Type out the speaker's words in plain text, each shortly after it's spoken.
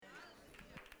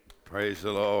Praise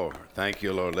the Lord. Thank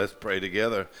you, Lord. Let's pray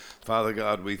together. Father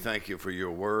God, we thank you for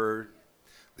your word.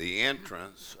 The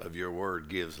entrance of your word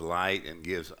gives light and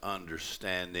gives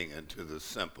understanding unto the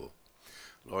simple.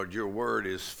 Lord, your word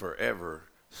is forever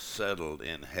settled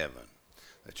in heaven.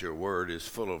 That your word is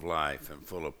full of life and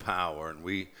full of power, and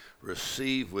we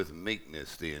receive with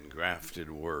meekness the engrafted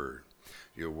word.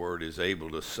 Your word is able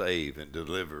to save and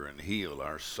deliver and heal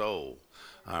our soul.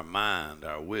 Our mind,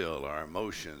 our will, our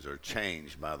emotions are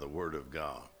changed by the word of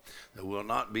God. That we'll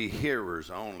not be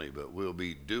hearers only, but we'll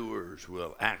be doers.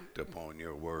 We'll act upon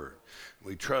your word.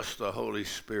 We trust the Holy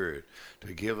Spirit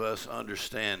to give us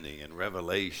understanding and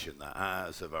revelation, the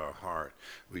eyes of our heart.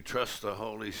 We trust the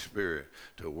Holy Spirit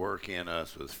to work in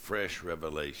us with fresh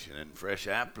revelation and fresh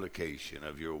application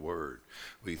of your word.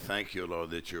 We thank you,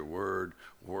 Lord, that your word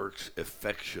works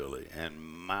effectually and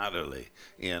mightily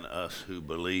in us who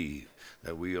believe,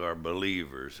 that we are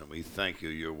believers, and we thank you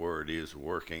your word is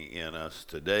working in us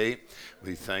today.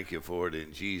 We thank you for it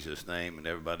in Jesus' name, and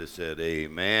everybody said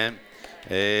amen.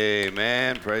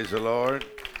 Amen. Praise the Lord.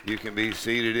 You can be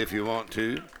seated if you want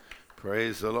to.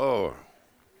 Praise the Lord.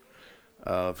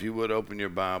 If you would open your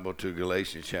Bible to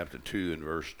Galatians chapter 2 and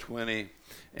verse 20,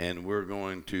 and we're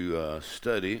going to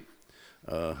study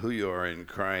who you are in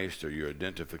Christ, or your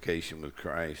identification with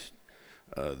Christ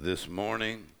this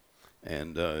morning,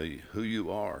 and who you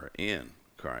are in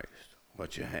Christ,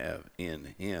 what you have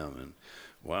in him. And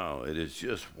wow, it is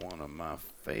just one of my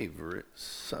favorite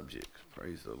subjects.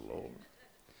 Praise the Lord.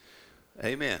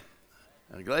 Amen.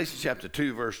 Galatians chapter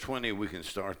 2, verse 20, we can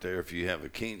start there if you have a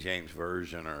King James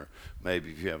Version, or maybe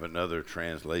if you have another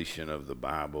translation of the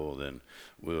Bible, then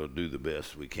we'll do the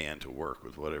best we can to work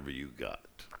with whatever you got.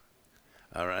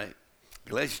 All right?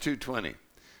 Galatians 2:20.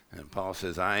 And Paul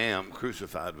says, I am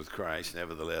crucified with Christ,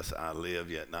 nevertheless I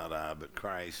live, yet not I, but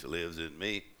Christ lives in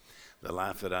me. The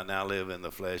life that I now live in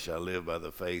the flesh, I live by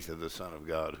the faith of the Son of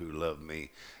God who loved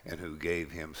me and who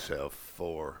gave himself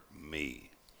for me.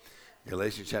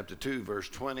 Galatians chapter 2, verse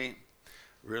 20,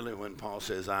 really when Paul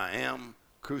says, I am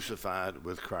crucified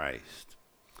with Christ.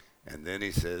 And then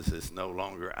he says, it's no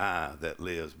longer I that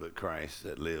lives, but Christ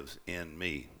that lives in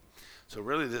me. So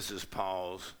really this is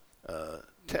Paul's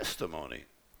testimony,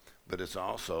 but it's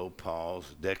also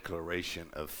Paul's declaration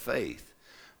of faith.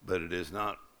 But it is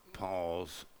not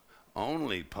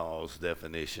only Paul's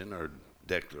definition or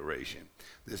declaration.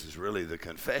 This is really the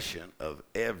confession of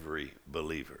every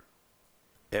believer.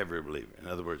 Every believer. In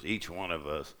other words, each one of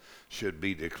us should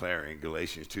be declaring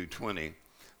Galatians 2:20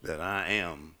 that I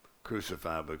am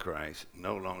crucified with Christ.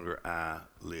 No longer I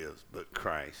lives, but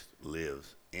Christ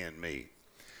lives in me.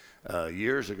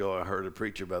 Years ago, I heard a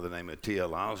preacher by the name of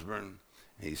T.L. Osborne.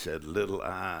 He said, little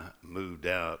I moved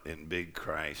out and big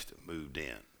Christ moved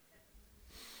in.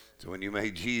 So when you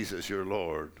made Jesus your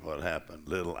Lord, what happened?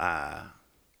 Little I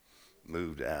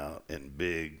moved out and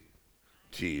big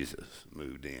Jesus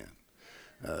moved in.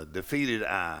 Defeated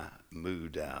I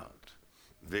moved out.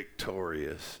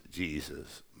 Victorious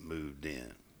Jesus moved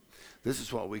in. This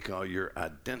is what we call your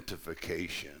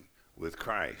identification with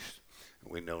Christ.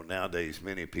 We know nowadays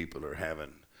many people are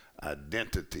having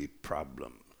identity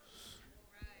problems.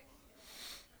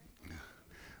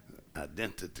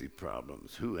 Identity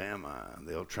problems. Who am I?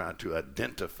 They'll try to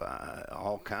identify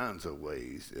all kinds of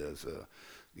ways as a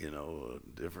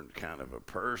different kind of a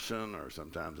person, or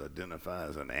sometimes identify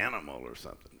as an animal or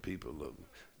something. People have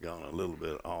gone a little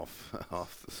bit off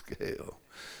the scale.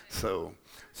 So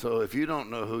if you don't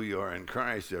know who you are in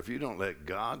Christ, or if you don't let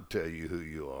God tell you who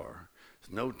you are,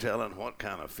 there's no telling what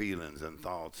kind of feelings and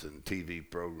thoughts and TV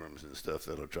programs and stuff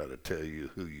that'll try to tell you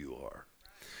who you are.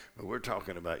 But we're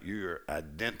talking about your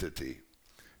identity,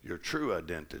 your true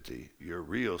identity, your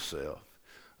real self,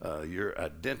 your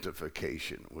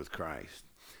identification with Christ.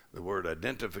 The word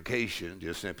identification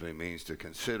just simply means to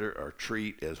consider or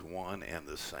treat as one and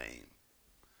the same.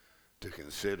 To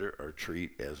consider or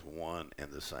treat as one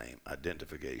and the same.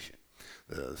 Identification.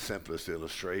 The simplest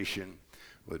illustration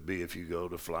would be if you go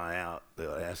to fly out,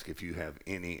 they'll ask if you have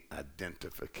any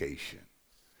identification.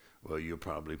 Well, you'll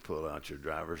probably pull out your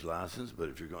driver's license, but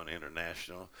if you're going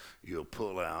international, you'll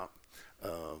pull out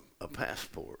a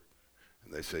passport.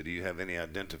 And they say, do you have any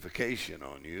identification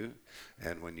on you?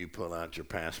 And when you pull out your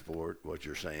passport, what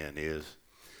you're saying is,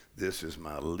 this is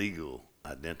my legal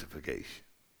identification.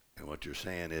 And what you're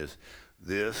saying is,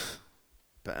 this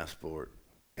passport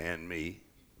and me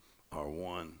are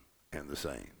one and the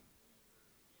same.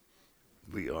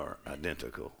 We are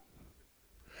identical.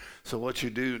 So what you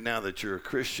do now that you're a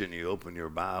Christian, you open your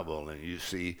Bible and you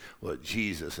see what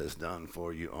Jesus has done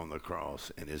for you on the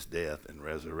cross and his death and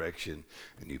resurrection,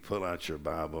 and you pull out your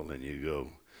Bible and you go,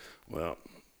 well,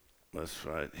 That's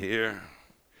right here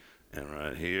and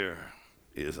right here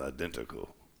is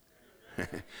identical.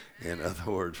 In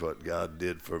other words, what God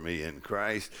did for me in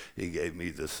Christ, he gave me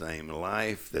the same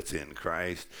life that's in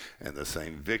Christ and the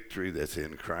same victory that's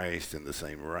in Christ and the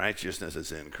same righteousness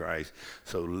that's in Christ.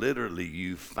 So literally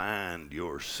you find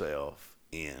yourself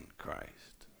in Christ.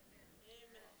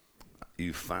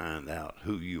 You find out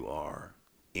who you are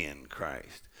in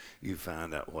Christ. You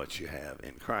find out what you have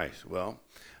in Christ. Well,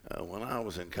 when I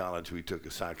was in college, we took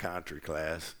a psychiatry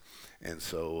class, and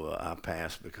so I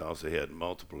passed because they had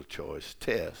multiple choice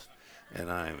tests,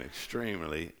 and I am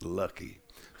extremely lucky.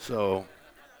 So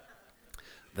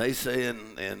they say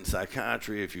in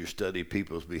psychiatry, if you study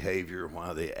people's behavior,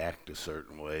 why they act a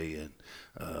certain way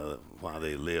and why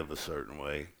they live a certain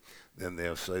way, then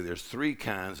they'll say there's three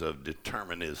kinds of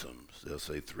determinisms. They'll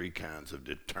say three kinds of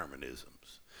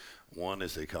determinisms. One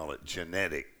is they call it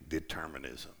genetic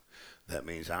determinism. That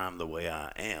means I'm the way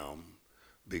I am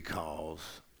because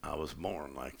I was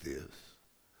born like this,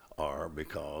 or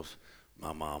because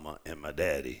my mama and my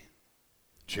daddy.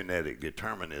 Genetic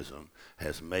determinism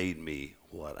has made me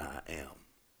what I am.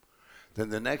 Then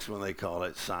the next one, they call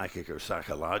it psychic or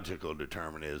psychological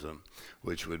determinism,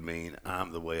 which would mean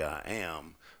I'm the way I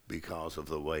am because of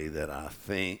the way that I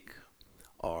think,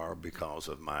 or because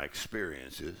of my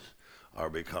experiences, or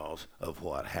because of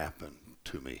what happened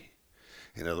to me.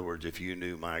 In other words, if you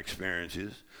knew my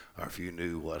experiences, or if you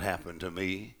knew what happened to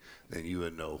me, then you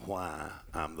would know why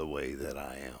I'm the way that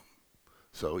I am.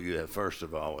 So you have, first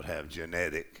of all, would have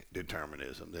genetic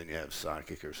determinism. Then you have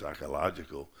psychic or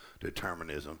psychological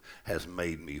determinism has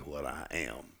made me what I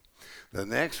am. The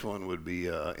next one would be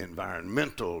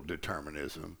environmental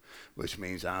determinism, which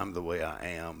means I'm the way I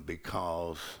am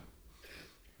because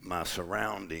my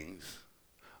surroundings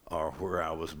are where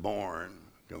I was born,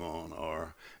 come on,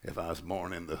 or if I was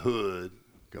born in the hood,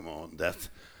 come on, that's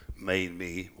made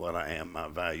me what I am, my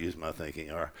values, my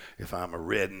thinking. Or if I'm a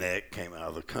redneck, came out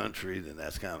of the country, then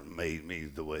that's kind of made me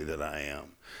the way that I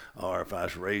am. Or if I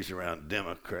was raised around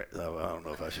Democrats, I don't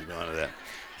know if I should go into that.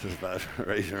 So if I was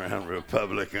raised around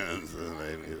Republicans, then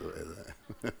maybe the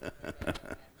way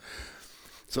that.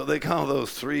 So they call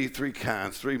those three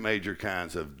major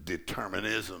kinds of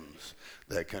determinisms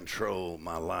that control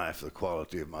my life, the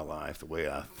quality of my life, the way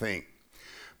I think.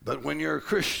 But when you're a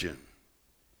Christian,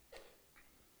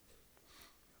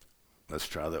 let's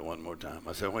try that one more time.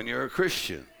 I said, when you're a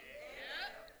Christian,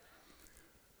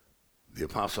 the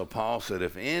Apostle Paul said,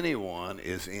 if anyone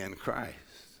is in Christ,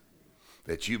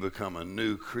 that you become a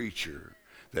new creature,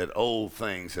 that old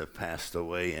things have passed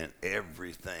away and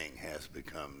everything has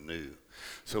become new.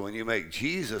 So when you make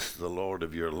Jesus the Lord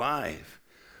of your life,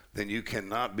 then you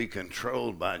cannot be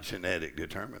controlled by genetic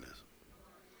determinism.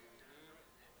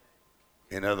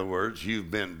 In other words, you've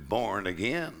been born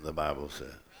again, the Bible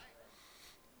says.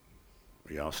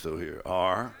 Are y'all still here?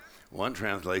 Or one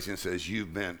translation says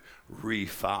you've been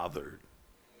refathered.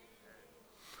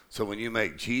 So when you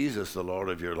make Jesus the Lord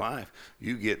of your life,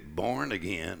 you get born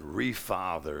again,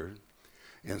 refathered,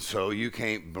 and so you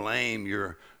can't blame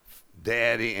your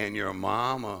daddy and your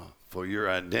mama for your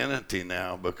identity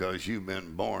now because you've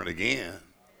been born again.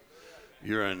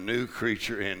 You're a new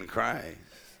creature in Christ.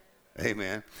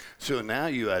 Amen. So now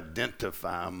you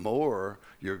identify more.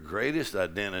 Your greatest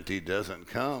identity doesn't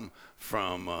come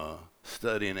from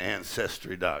studying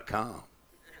Ancestry.com.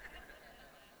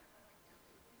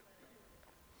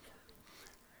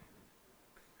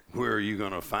 Where are you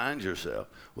going to find yourself?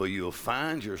 Well, you'll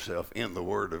find yourself in the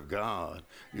Word of God.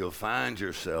 You'll find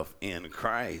yourself in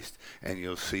Christ, and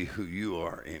you'll see who you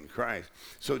are in Christ.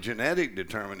 So genetic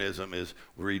determinism is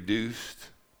reduced.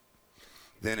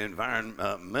 Then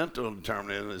environmental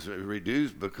determinism is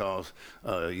reduced because,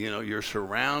 your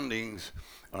surroundings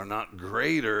are not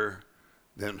greater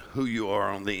than who you are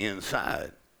on the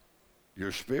inside,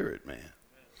 your spirit, man.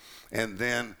 And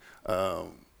then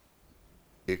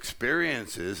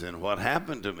experiences and what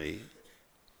happened to me.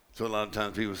 So a lot of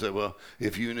times people say, well,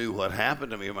 if you knew what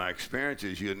happened to me, my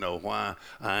experiences, you'd know why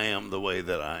I am the way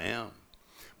that I am.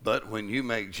 But when you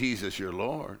make Jesus your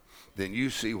Lord, then you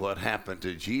see what happened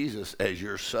to Jesus as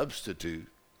your substitute.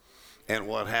 And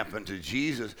what happened to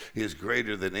Jesus is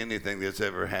greater than anything that's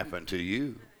ever happened to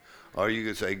you. Or you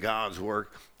could say God's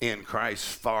work in Christ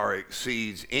far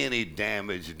exceeds any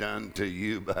damage done to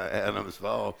you by Adam's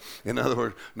fall. In other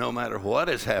words, no matter what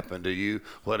has happened to you,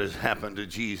 what has happened to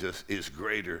Jesus is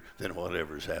greater than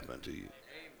whatever's happened to you.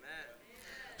 Amen.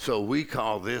 So we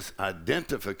call this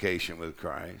identification with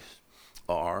Christ,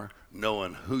 or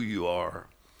knowing who you are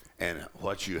and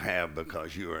what you have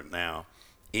because you are now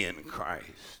in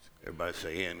Christ. Everybody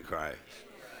say in Christ.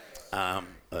 I'm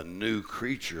a new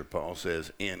creature, Paul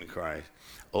says, in Christ.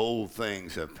 Old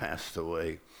things have passed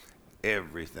away.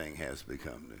 Everything has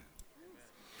become new.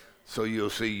 So you'll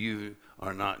see you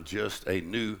are not just a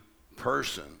new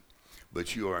person,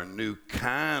 but you are a new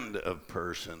kind of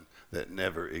person that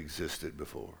never existed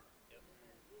before.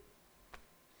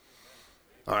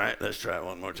 All right, let's try it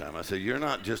one more time. I said, you're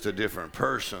not just a different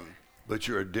person, but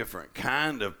you're a different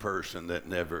kind of person that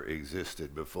never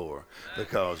existed before,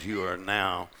 because you are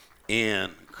now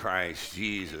in Christ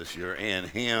Jesus. You're in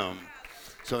him.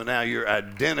 So now your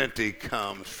identity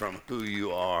comes from who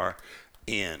you are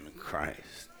in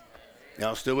Christ.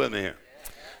 Y'all still with me here?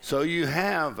 So you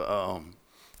have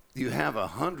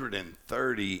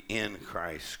 130 in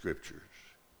Christ scriptures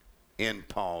in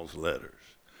Paul's letters.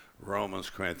 Romans,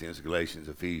 Corinthians, Galatians,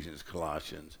 Ephesians,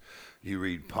 Colossians. You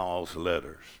read Paul's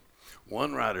letters.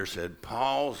 One writer said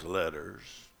Paul's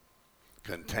letters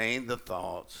contain the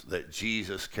thoughts that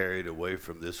Jesus carried away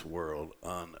from this world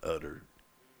unuttered.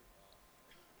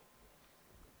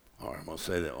 All right, I'm going to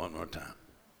say that one more time.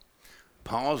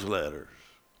 Paul's letters,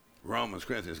 Romans,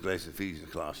 Corinthians, Galatians,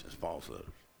 Ephesians, Colossians, Paul's letters.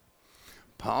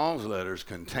 Paul's letters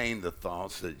contain the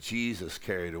thoughts that Jesus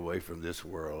carried away from this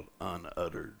world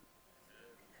unuttered.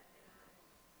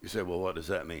 You say, well, what does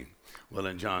that mean? Well,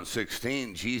 in John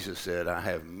 16, Jesus said, I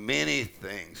have many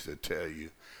things to tell you,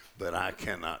 but I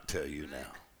cannot tell you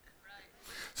now.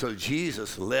 So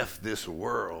Jesus left this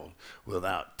world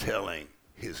without telling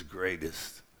his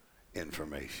greatest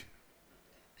information.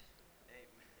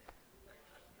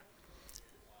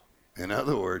 In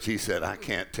other words, he said, I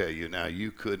can't tell you now.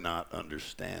 You could not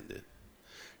understand it.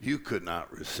 You could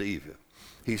not receive it.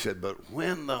 He said, but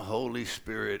when the Holy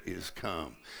Spirit is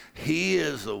come, he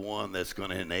is the one that's going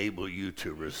to enable you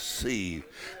to receive,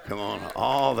 come on,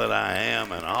 all that I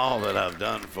am and all that I've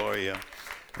done for you.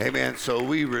 Amen. So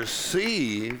we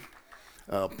receive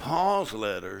Paul's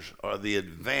letters are the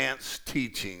advanced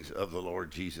teachings of the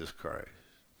Lord Jesus Christ.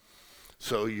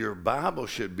 So your Bible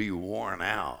should be worn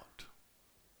out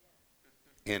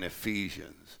in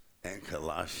Ephesians and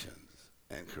Colossians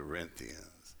and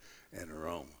Corinthians and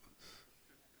Romans.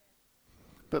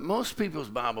 But most people's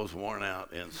Bible's worn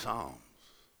out in Psalms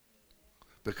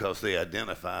because they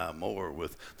identify more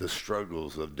with the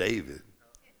struggles of David.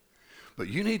 But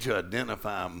you need to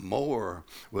identify more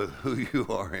with who you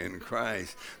are in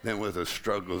Christ than with the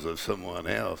struggles of someone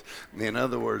else. In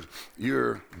other words,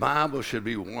 your Bible should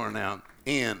be worn out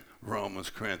in Romans,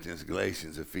 Corinthians,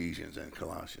 Galatians, Ephesians, and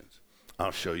Colossians.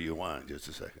 I'll show you why in just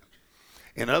a second.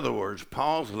 In other words,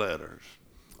 Paul's letters,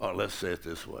 or let's say it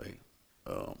this way,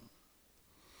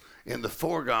 in the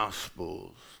four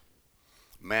Gospels,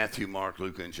 Matthew, Mark,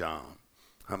 Luke, and John.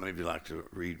 How many of you like to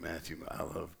read Matthew? I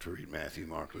love to read Matthew,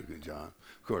 Mark, Luke, and John.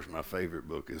 Of course, my favorite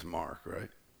book is Mark, right?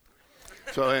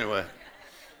 So anyway,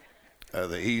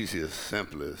 the easiest,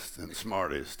 simplest, and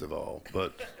smartest of all.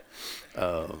 But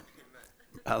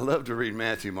I love to read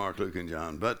Matthew, Mark, Luke, and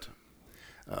John. But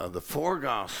the four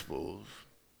Gospels,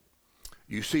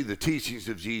 you see the teachings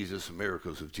of Jesus, the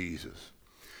miracles of Jesus.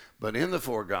 But in the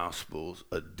four Gospels,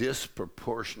 a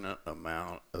disproportionate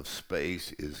amount of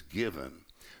space is given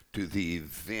to the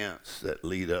events that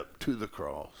lead up to the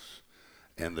cross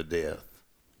and the death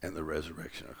and the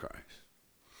resurrection of Christ.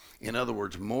 In other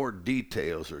words, more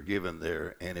details are given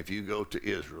there. And if you go to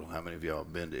Israel, how many of y'all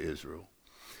have been to Israel?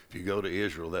 If you go to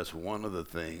Israel, that's one of the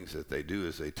things that they do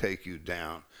is they take you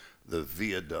down the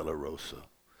Via Dolorosa.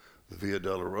 The Via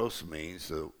Dolorosa means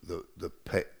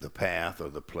the path or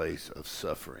the place of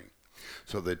suffering.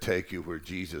 So they take you where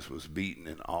Jesus was beaten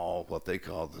in all what they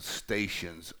call the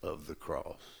stations of the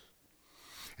cross.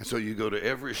 And so you go to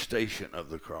every station of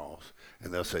the cross,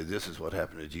 and they'll say, this is what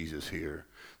happened to Jesus here.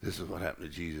 This is what happened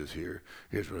to Jesus here.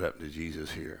 Here's what happened to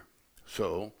Jesus here.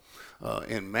 So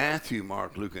in Matthew,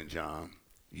 Mark, Luke, and John,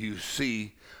 you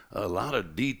see a lot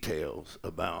of details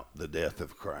about the death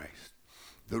of Christ.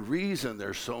 The reason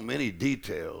there's so many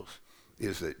details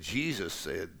is that Jesus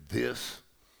said, this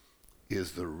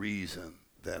is the reason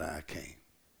that I came.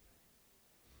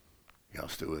 Y'all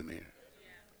still with me?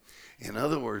 In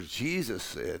other words, Jesus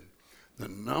said, the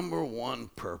number one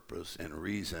purpose and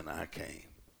reason I came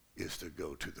is to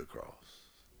go to the cross.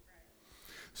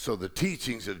 So the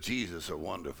teachings of Jesus are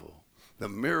wonderful. The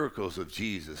miracles of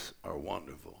Jesus are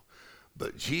wonderful.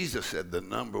 But Jesus said, the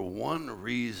number one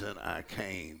reason I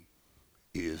came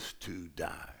is to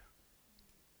die,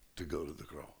 to go to the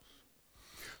cross.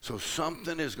 So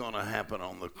something is going to happen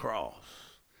on the cross.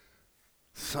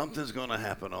 Something's going to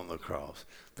happen on the cross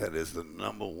that is the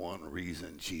number one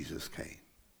reason Jesus came.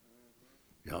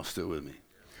 Y'all still with me?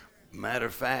 Matter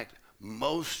of fact,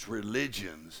 most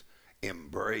religions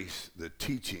embrace the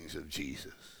teachings of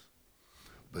Jesus.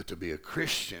 But to be a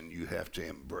Christian, you have to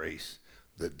embrace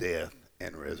the death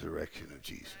and resurrection of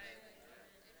Jesus.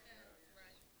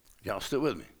 Y'all still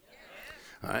with me?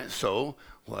 All right, so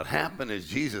what happened is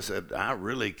Jesus said, I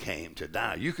really came to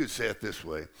die. You could say it this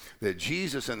way, that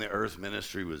Jesus in the earth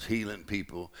ministry was healing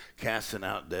people, casting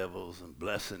out devils and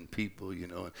blessing people,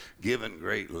 and giving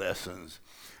great lessons.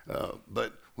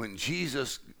 But when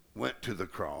Jesus went to the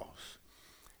cross,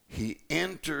 he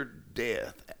entered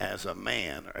death as a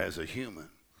man or as a human,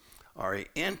 or he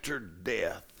entered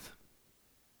death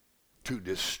to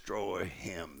destroy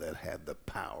him that had the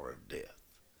power of death.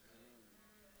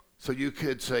 So you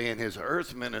could say in his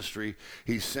earth ministry,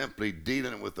 he's simply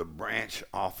dealing with the branch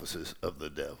offices of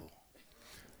the devil.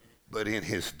 But in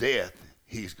his death,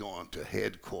 he's going to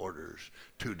headquarters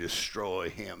to destroy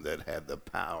him that had the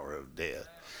power of death.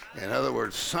 In other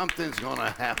words, something's going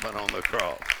to happen on the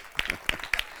cross.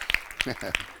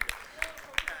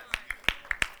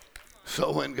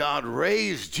 So when God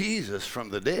raised Jesus from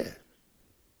the dead,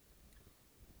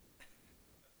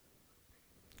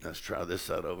 let's try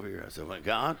this out over here. I said, when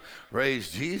God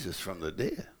raised Jesus from the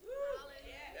dead,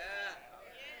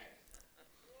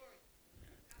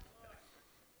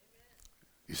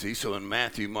 you see, so in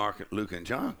Matthew, Mark, Luke, and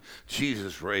John,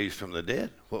 Jesus raised from the dead.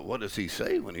 What does he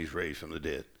say when he's raised from the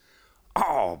dead?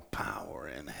 All power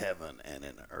in heaven and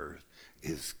in earth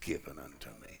is given unto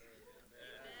me.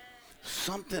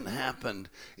 Something happened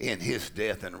in his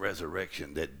death and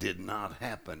resurrection that did not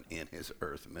happen in his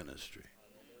earth ministry.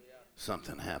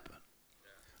 Something happened.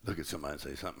 Look at somebody and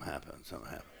say, something happened, something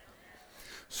happened.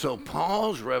 So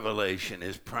Paul's revelation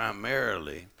is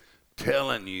primarily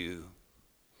telling you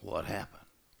what happened.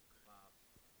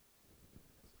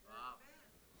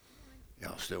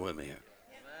 Y'all still with me here?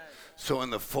 So in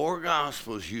the four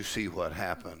Gospels, you see what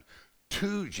happened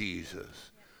to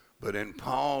Jesus. But in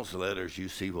Paul's letters, you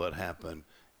see what happened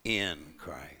in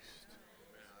Christ.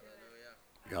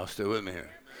 Y'all still with me here?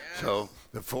 Yes. So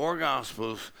the four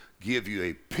Gospels give you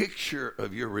a picture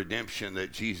of your redemption,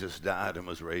 that Jesus died and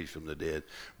was raised from the dead.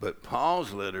 But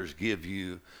Paul's letters give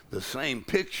you the same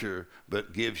picture,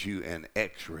 but gives you an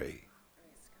X-ray.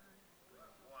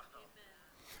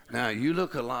 Now, you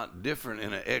look a lot different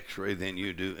in an X-ray than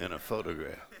you do in a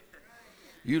photograph.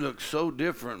 You look so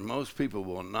different, most people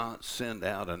will not send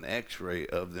out an X-ray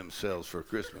of themselves for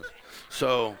Christmas.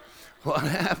 So what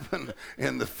happened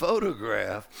in the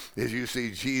photograph is you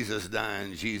see Jesus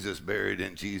dying, Jesus buried,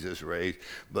 and Jesus raised.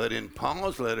 But in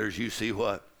Paul's letters, you see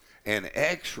what? An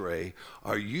X-ray,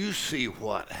 or you see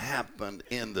what happened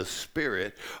in the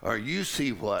spirit, or you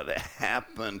see what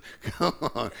happened, come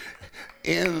on,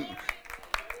 in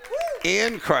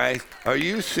Christ, or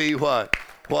you see what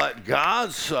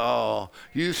God saw,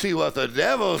 you see what the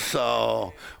devil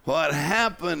saw, what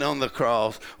happened on the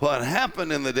cross, what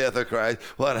happened in the death of Christ,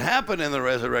 what happened in the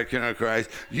resurrection of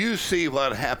Christ. You see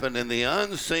what happened in the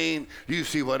unseen. You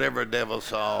see whatever devil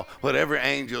saw, whatever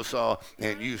angel saw,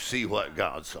 and you see what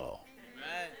God saw.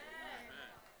 Amen.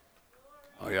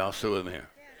 Are y'all still with me here?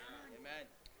 Amen.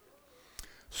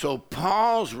 So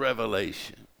Paul's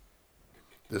revelation,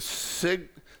 the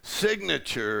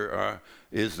signature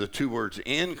is the two words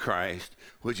in Christ,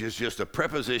 which is just a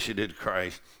preposition to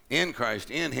Christ,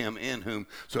 in him, in whom.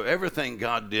 So everything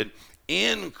God did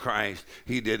in Christ,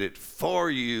 he did it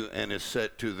for you and is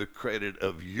set to the credit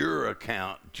of your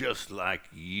account, just like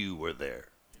you were there.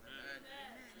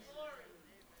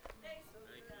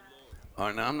 All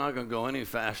right, now I'm not going to go any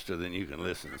faster than you can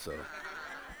listen, so.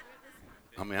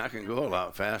 I mean, I can go a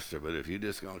lot faster, but if you're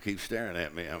just going to keep staring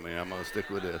at me, I'm going to stick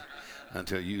with this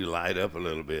until you light up a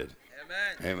little bit.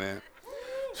 Amen. Amen.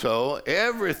 So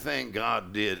everything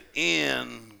God did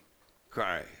in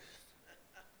Christ.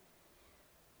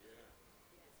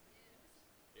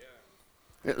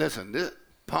 Listen,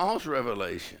 Paul's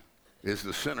revelation is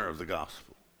the center of the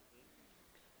gospel.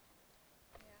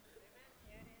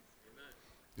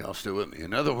 Y'all still with me?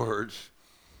 In other words,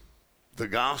 the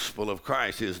gospel of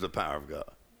Christ is the power of God.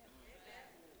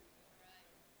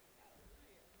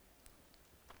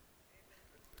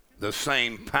 The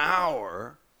same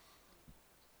power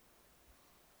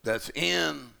that's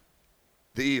in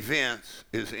the events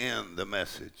is in the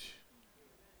message.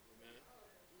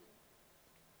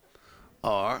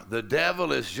 Or the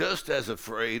devil is just as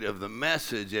afraid of the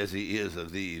message as he is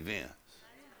of the events.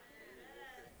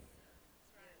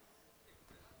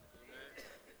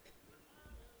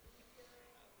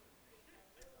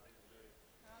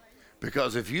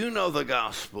 Because if you know the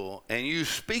gospel and you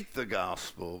speak the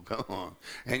gospel, come on,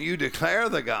 and you declare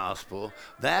the gospel,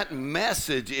 that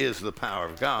message is the power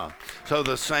of God. So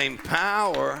the same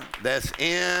power that's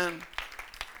in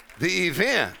the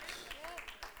event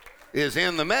is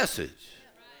in the message.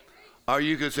 Or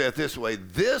you could say it this way,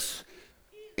 this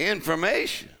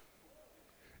information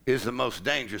is the most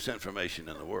dangerous information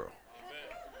in the world.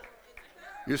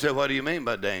 You say, what do you mean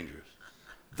by dangerous?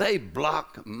 They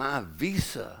block my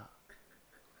visa.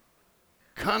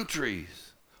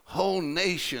 Countries, whole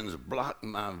nations block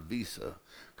my visa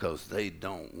because they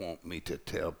don't want me to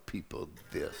tell people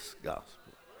this gospel.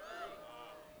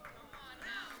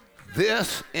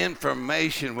 This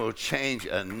information will change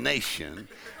a nation.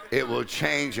 It will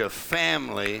change a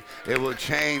family. It will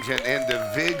change an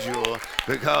individual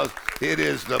because it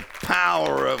is the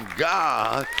power of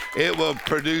God. It will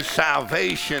produce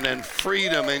salvation and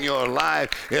freedom in your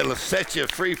life. It'll set you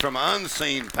free from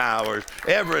unseen powers,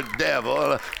 every devil.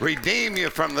 It'll redeem you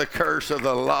from the curse of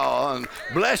the law and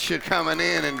bless you coming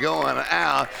in and going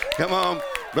out. Come on.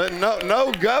 But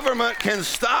no government can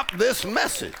stop this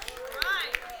message.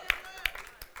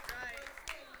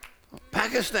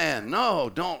 Pakistan,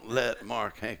 no, don't let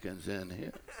Mark Hankins in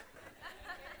here.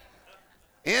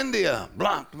 India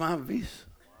blocked my visa.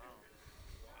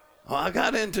 Oh, I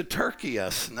got into Turkey. I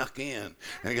snuck in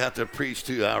and got to preach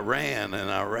to Iran and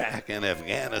Iraq and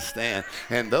Afghanistan.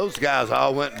 And those guys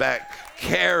all went back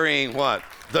carrying what?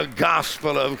 The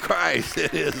gospel of Christ.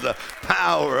 It is the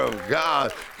power of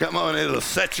God. Come on, it'll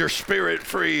set your spirit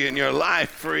free and your life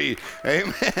free.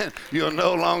 Amen. You'll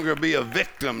no longer be a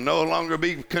victim, no longer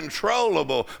be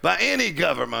controllable by any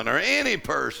government or any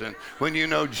person. When you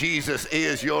know Jesus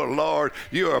is your Lord,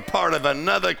 you are part of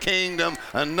another kingdom,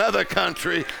 another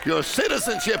country. Your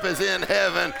citizenship is in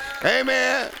heaven.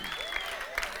 Amen.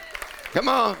 Come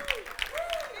on.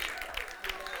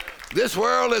 This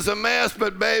world is a mess,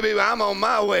 but baby, I'm on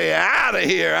my way out of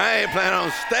here. I ain't planning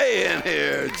on staying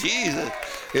here. Jesus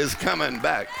is coming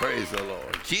back. Praise the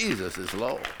Lord. Jesus is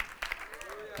Lord.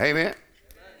 Amen.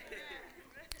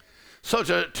 So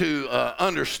to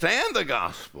understand the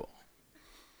gospel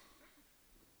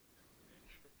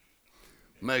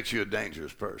makes you a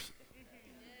dangerous person.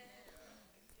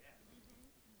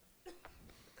 Let's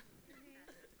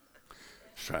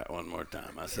try it one more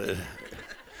time. I said,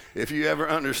 if you ever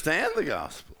understand the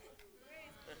gospel,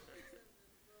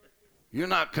 you're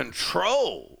not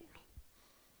controlled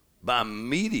by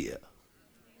media,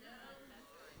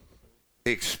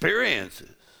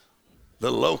 experiences, the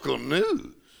local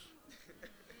news,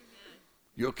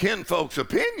 your kinfolk's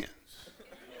opinions,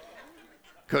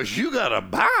 because you got a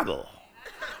Bible.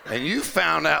 And you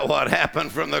found out what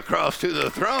happened from the cross to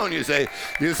the throne. You say,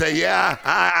 yeah,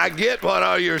 I get what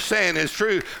all you're saying is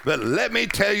true, but let me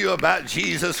tell you about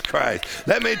Jesus Christ.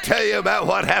 Let me tell you about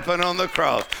what happened on the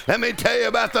cross. Let me tell you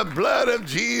about the blood of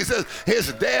Jesus,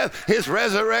 his death, his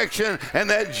resurrection, and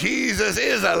that Jesus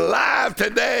is alive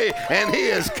today, and he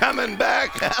is coming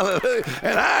back. Hallelujah.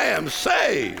 And I am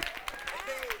saved.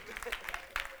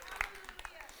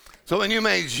 So when you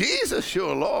made Jesus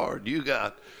your Lord, you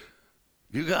got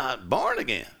born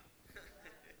again.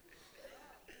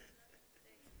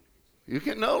 You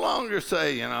can no longer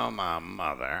say, my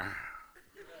mother.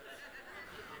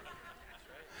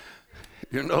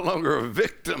 You're no longer a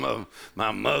victim of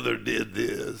my mother did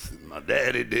this, and my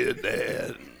daddy did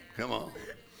that. And come on.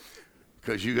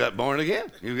 Because you got born again.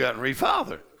 You got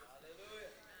refathered.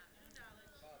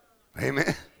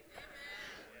 Amen.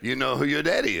 You know who your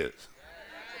daddy is.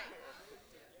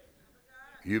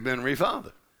 You've been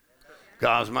refathered.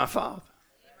 God's my Father.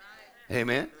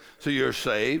 Amen. So you're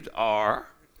saved or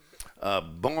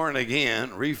born again,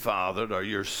 refathered, or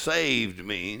you're saved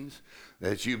means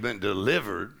that you've been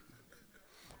delivered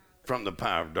from the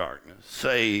power of darkness.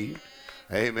 Saved.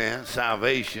 Amen.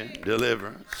 Salvation,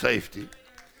 deliverance, safety.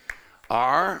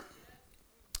 Or,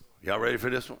 y'all ready for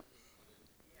this one?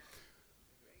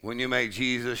 When you make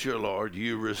Jesus your Lord,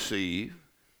 you receive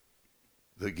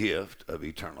the gift of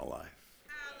eternal life.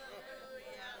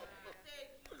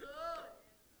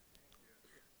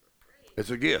 It's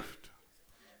a gift.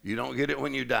 You don't get it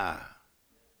when you die.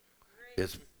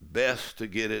 It's best to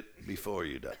get it before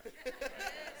you die.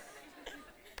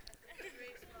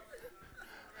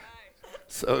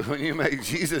 So when you make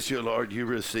Jesus your Lord, you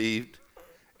received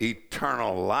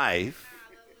eternal life.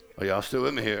 Are y'all still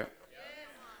with me here?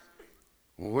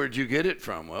 Well, where'd you get it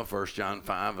from? Well, 1 John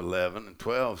 5:11 and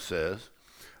 12 says,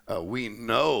 we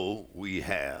know we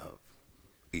have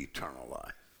eternal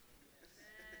life.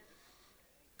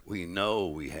 We know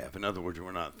we have. In other words,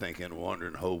 we're not thinking,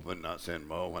 wondering, hoping, not saying,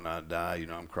 well, when I die,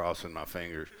 I'm crossing my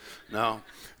fingers. No,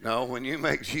 when you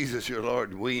make Jesus your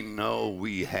Lord, we know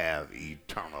we have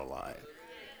eternal life.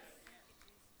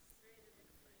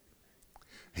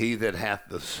 He that hath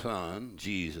the Son,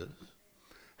 Jesus,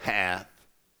 hath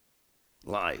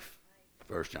life.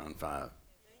 1 John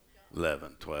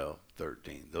 5:11, 12,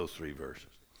 13, those three verses.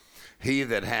 He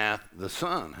that hath the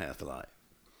Son hath life.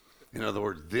 In other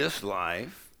words, this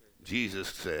life, Jesus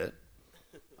said,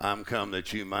 I'm come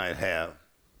that you might have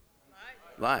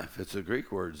life. It's a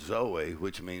Greek word, zoe,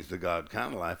 which means the God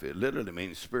kind of life. It literally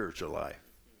means spiritual life.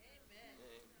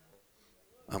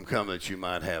 I'm come that you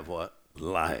might have what?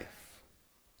 Life.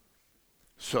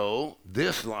 So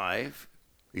this life,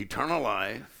 eternal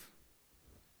life,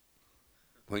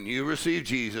 when you receive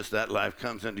Jesus, that life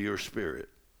comes into your spirit.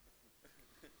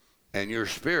 And your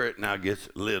spirit now gets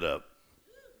lit up.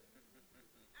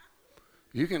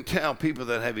 You can tell people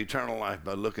that have eternal life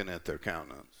by looking at their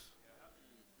countenance.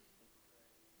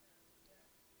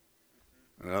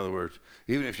 In other words,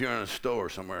 even if you're in a store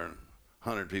somewhere and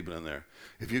 100 people in there,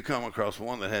 if you come across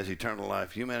one that has eternal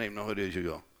life, you may not even know who it is. You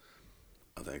go,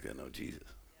 I think they know Jesus.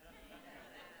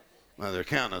 Now, their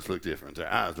countenance look different.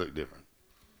 Their eyes look different.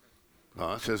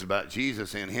 Well, it says about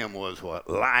Jesus, in him was what?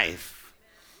 Life.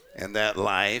 And that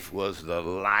life was the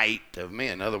light of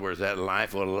men. In other words, that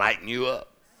life will lighten you up.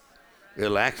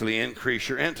 It'll actually increase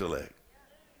your intellect.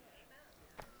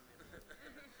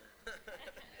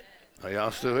 Are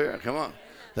y'all still here? Come on.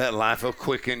 That life will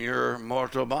quicken your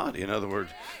mortal body. In other words,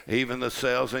 even the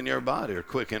cells in your body are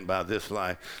quickened by this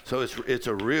life. So it's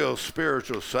a real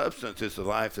spiritual substance. It's the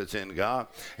life that's in God,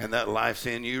 and that life's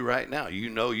in you right now. You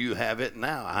know you have it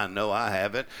now. I know I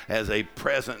have it as a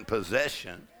present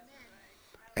possession.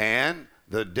 And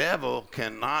the devil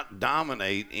cannot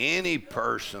dominate any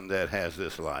person that has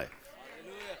this life.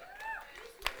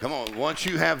 Come on, once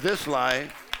you have this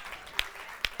life,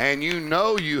 and you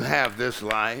know you have this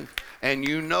life, and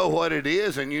you know what it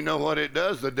is, and you know what it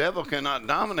does, the devil cannot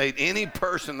dominate any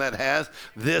person that has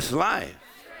this life.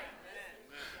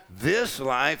 This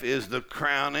life is the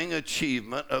crowning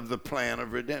achievement of the plan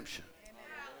of redemption.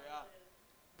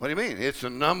 What do you mean? It's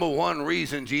the number one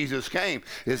reason Jesus came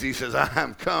is he says, I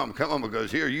am come. Come on,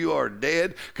 because here you are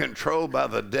dead, controlled by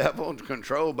the devil,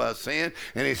 controlled by sin.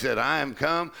 And he said, I am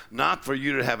come not for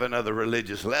you to have another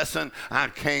religious lesson. I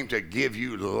came to give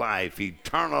you life,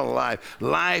 eternal life,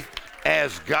 life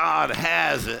as God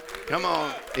has it. Come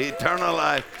on, eternal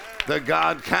life, the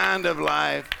God kind of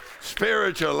life,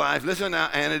 spiritual life. Listen now,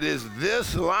 and it is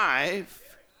this life,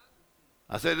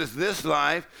 I said it's this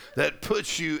life that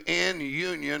puts you in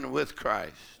union with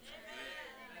Christ.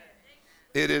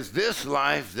 It is this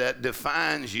life that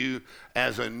defines you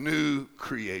as a new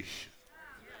creation.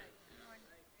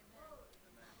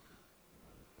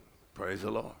 Praise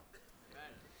the Lord.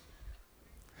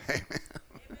 Amen.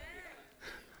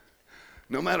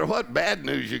 No matter what bad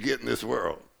news you get in this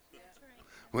world,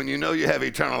 when you know you have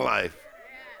eternal life,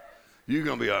 you're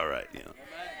going to be all right, you know.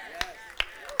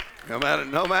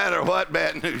 No matter what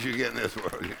bad news you get in this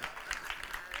world.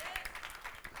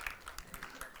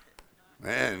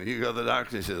 Man, you go to the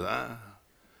doctor and he says,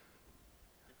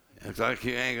 looks like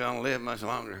you ain't going to live much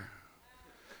longer.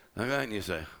 Okay, and you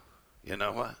say, you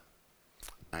know what?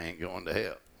 I ain't going to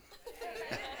hell.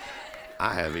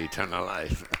 I have eternal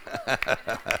life.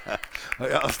 Are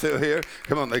y'all still here?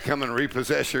 Come on, they come and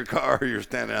repossess your car. You're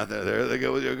standing out there. There they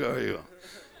go with your car. You go,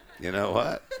 you know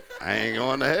what? I ain't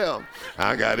going to hell.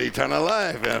 I got eternal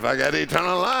life. And if I got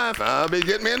eternal life, I'll be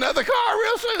getting me another car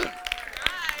real soon.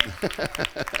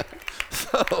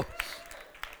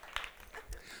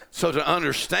 So to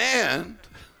understand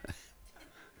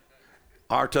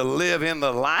or to live in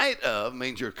the light of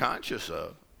means you're conscious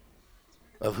of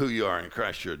who you are in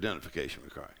Christ, your identification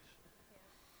with Christ.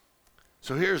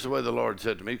 So here's the way the Lord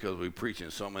said to me, because we preach in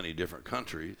so many different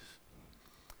countries.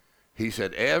 He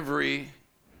said, every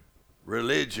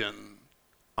religion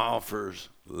offers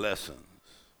lessons,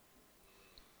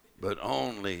 but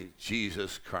only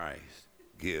Jesus Christ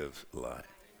gives life.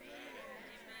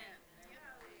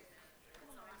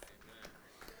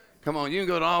 Come on, you can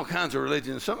go to all kinds of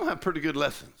religions. Some of them have pretty good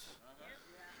lessons.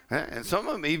 And some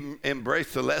of them even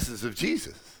embrace the lessons of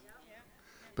Jesus.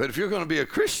 But if you're going to be a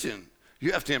Christian,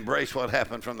 you have to embrace what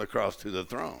happened from the cross to the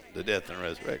throne, the death and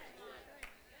resurrection.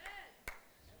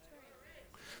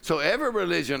 So every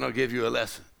religion will give you a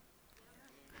lesson.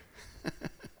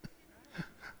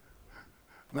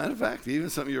 Matter of fact, even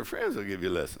some of your friends will give you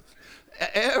lessons.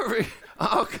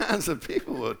 All kinds of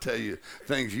people will tell you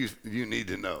things you need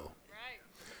to know.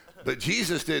 But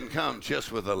Jesus didn't come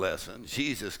just with a lesson.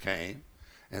 Jesus came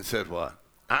and said what?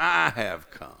 I have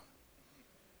come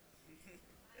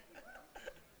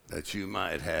that you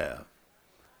might have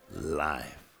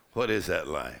life. What is that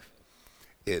life?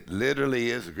 It literally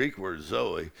is the Greek word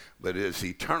zoe, but it is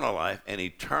eternal life, and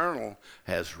eternal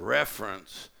has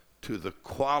reference to the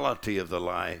quality of the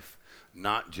life,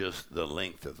 not just the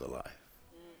length of the life.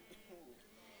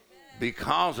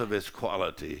 Because of its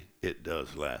quality, it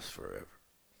does last forever.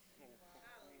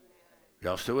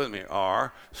 Y'all still with me?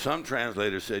 Or some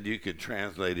translators said you could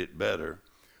translate it better,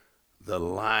 the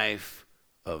life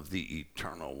of the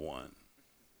eternal one.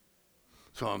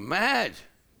 So imagine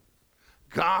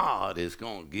God is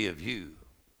going to give you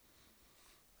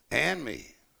and me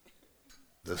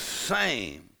the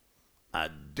same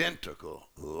identical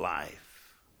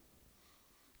life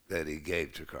that he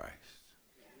gave to Christ.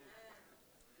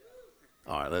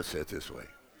 All right, let's say it this way.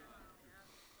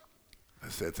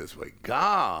 Let's say it this way.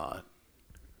 God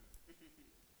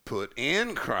put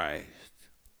in Christ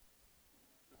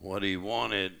what he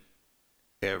wanted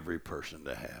every person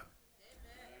to have.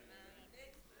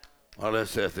 Well,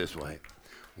 let's say it this way.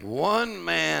 One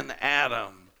man,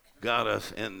 Adam, got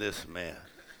us in this mess.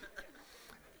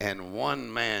 And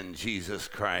one man, Jesus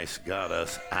Christ, got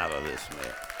us out of this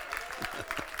mess.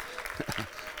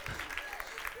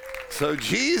 So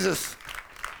Jesus,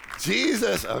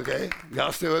 okay,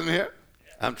 y'all still with me here?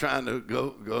 I'm trying to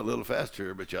go a little faster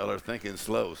here, but y'all are thinking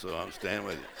slow, so I'm staying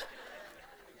with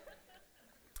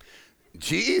you.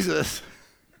 Jesus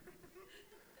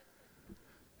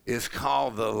is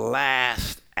called the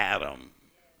last Adam.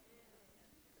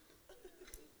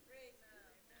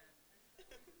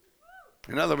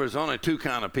 In other words, only two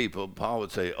kind of people. Paul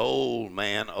would say old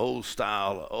man, old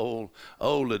style,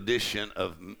 old edition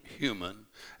of human,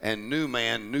 and new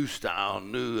man, new style,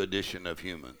 new edition of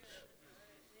humans.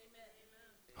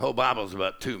 Whole Bible's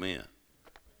about two men.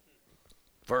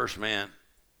 First man,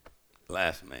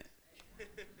 last man.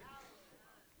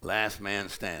 Last man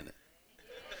standing.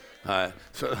 All right.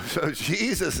 So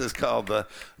Jesus is called the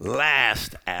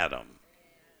last Adam.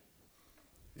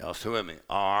 Y'all still with me?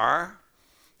 Or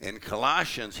in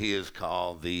Colossians, he is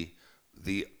called the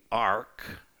ark,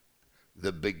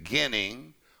 the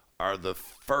beginning, or the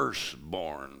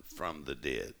firstborn from the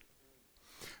dead.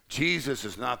 Jesus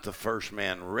is not the first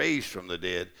man raised from the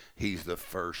dead. He's the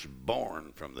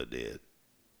firstborn from the dead.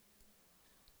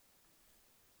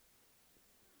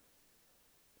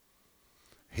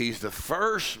 He's the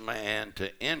first man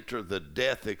to enter the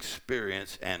death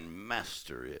experience and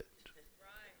master it.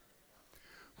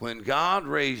 When God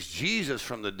raised Jesus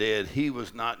from the dead, he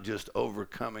was not just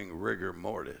overcoming rigor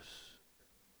mortis.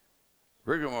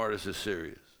 Rigor mortis is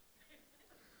serious.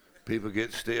 People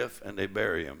get stiff and they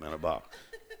bury him in a box.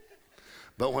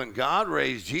 But when God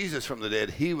raised Jesus from the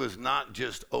dead, he was not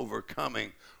just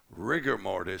overcoming rigor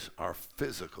mortis or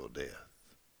physical death.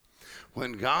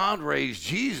 When God raised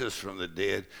Jesus from the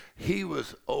dead, he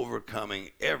was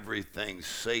overcoming everything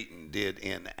Satan did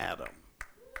in Adam.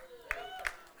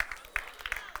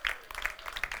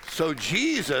 So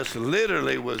Jesus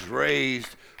literally was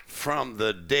raised from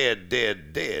the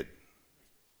dead.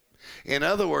 In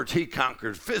other words, he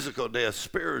conquered physical death,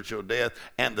 spiritual death,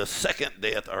 and the second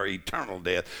death or eternal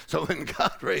death. So when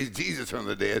God raised Jesus from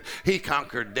the dead, he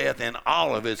conquered death in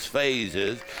all of its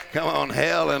phases. Come on,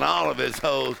 hell in all of its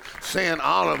holes, sin,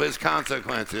 all of its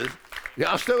consequences.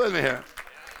 Y'all still with me here?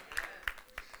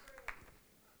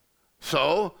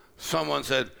 So someone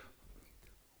said,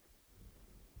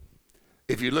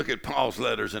 if you look at Paul's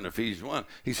letters in Ephesians 1,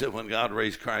 he said when God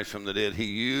raised Christ from the dead, he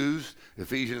used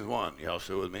Ephesians 1. Y'all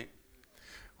still with me?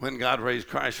 When God raised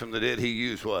Christ from the dead, he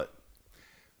used what?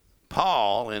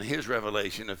 Paul, in his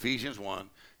revelation, Ephesians 1,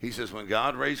 he says when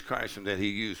God raised Christ from the dead, he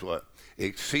used what?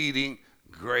 Exceeding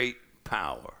great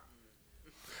power.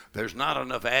 There's not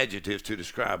enough adjectives to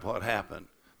describe what happened,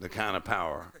 the kind of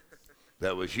power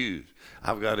that was used.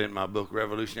 I've got in my book,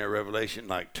 Revolutionary Revelation,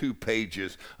 like 2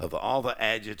 pages of all the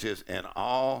adjectives and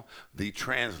all the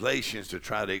translations to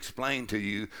try to explain to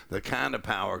you the kind of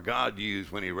power God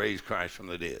used when he raised Christ from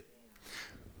the dead.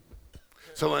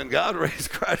 So when God raised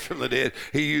Christ from the dead,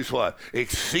 he used what?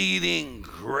 Exceeding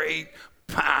great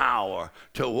power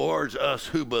towards us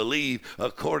who believe,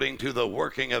 according to the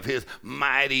working of his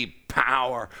mighty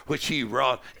power, which he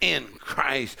wrought in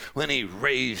Christ when he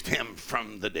raised him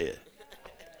from the dead.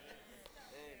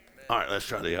 All right, let's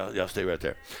try to, y'all stay right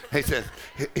there. He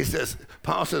says,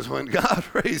 Paul says, when God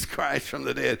raised Christ from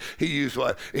the dead, he used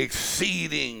what?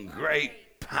 Exceeding great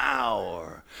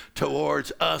power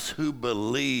towards us who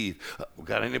believe.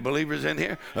 Got any believers in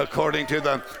here? According to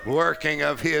the working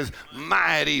of his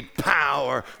mighty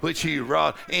power, which he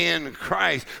wrought in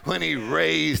Christ when he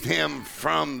raised him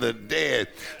from the dead.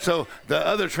 So the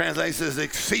other translation says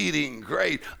exceeding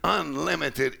great,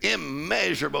 unlimited,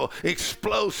 immeasurable,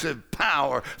 explosive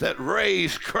power that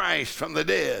raised Christ from the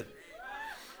dead.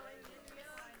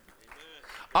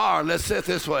 Or let's say it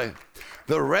this way.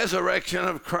 The resurrection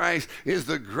of Christ is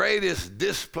the greatest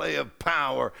display of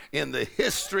power in the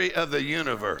history of the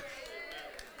universe.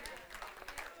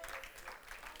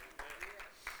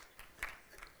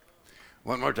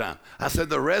 One more time. I said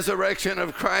the resurrection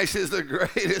of Christ is the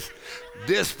greatest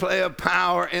display of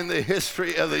power in the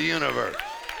history of the universe.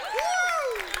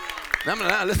 Number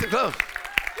 9, listen close.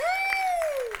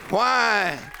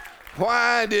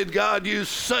 Why did God use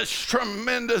such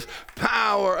tremendous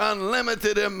power,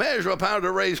 unlimited, immeasurable power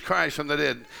to raise Christ from the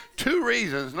dead? 2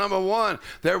 reasons. Number 1,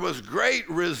 there was great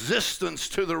resistance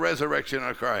to the resurrection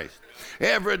of Christ.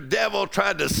 Every devil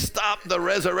tried to stop the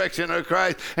resurrection of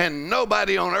Christ, and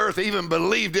nobody on earth even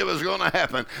believed it was going to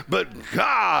happen. But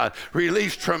God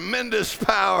released tremendous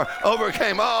power,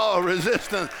 overcame all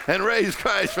resistance, and raised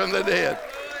Christ from the dead.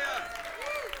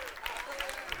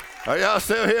 Are y'all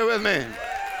still here with me?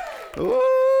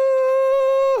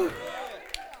 Ooh.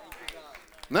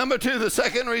 Number 2, the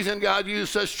second reason God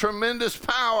used such tremendous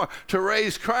power to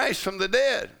raise Christ from the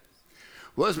dead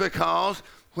was because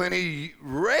when he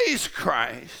raised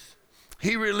Christ,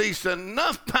 he released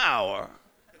enough power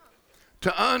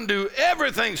to undo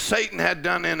everything Satan had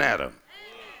done in Adam.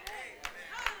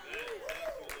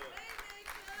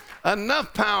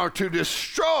 Enough power to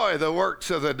destroy the works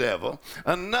of the devil,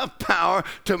 enough power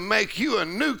to make you a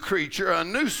new creature, a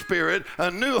new spirit,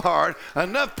 a new heart,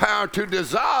 enough power to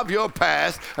dissolve your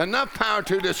past, enough power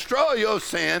to destroy your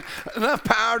sin, enough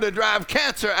power to drive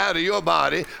cancer out of your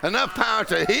body, enough power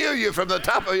to heal you from the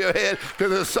top of your head to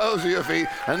the soles of your feet,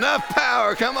 enough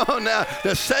power, come on now,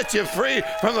 to set you free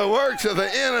from the works of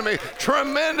the enemy.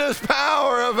 Tremendous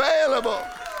power available.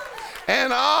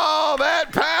 And all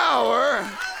that power,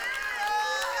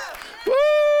 woo!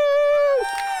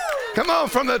 Come on,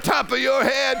 from the top of your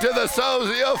head to the soles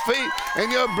of your feet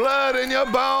and your blood and your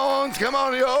bones. Come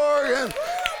on, your organs.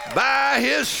 By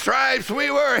his stripes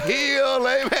we were healed.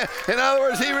 Amen. In other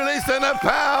words, he released enough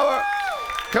power.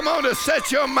 Come on, to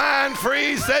set your mind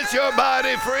free, set your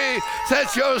body free,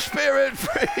 set your spirit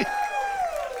free.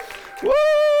 Woo!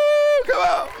 Come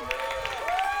on.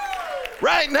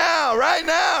 Right now, right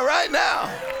now, right now.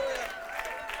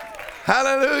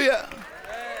 Hallelujah.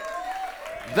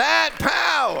 That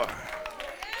power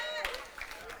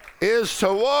is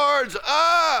towards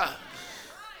us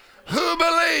who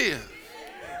believe.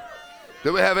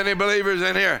 Do we have any believers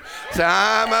in here? Say,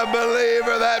 I'm a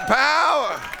believer. That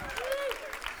power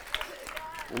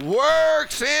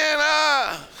works in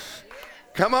us.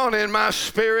 Come on, in my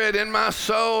spirit, in my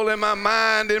soul, in my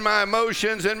mind, in my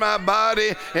emotions, in my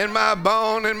body, in my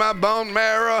bone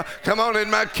marrow. Come on,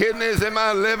 in my kidneys, in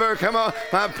my liver. Come on,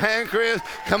 my pancreas.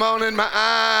 Come on, in my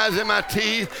eyes, in my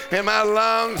teeth, in my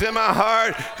lungs, in my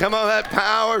heart. Come on, that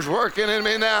power's working in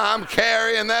me now. I'm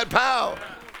carrying that power.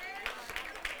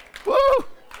 Woo!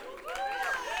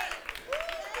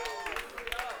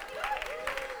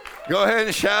 Go ahead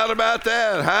and shout about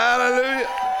that. Hallelujah.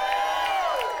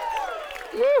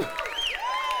 Woo!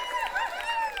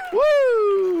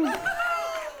 Woo! All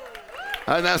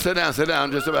right, now sit down, sit down.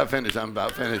 I'm just about finished. I'm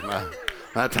about finished.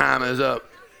 My time is up.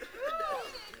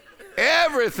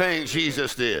 Everything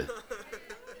Jesus did.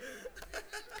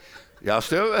 Y'all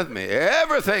still with me?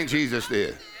 Everything Jesus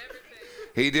did.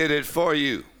 He did it for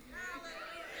you.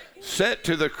 Set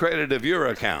to the credit of your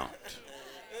account.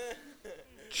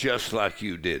 Just like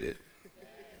you did it.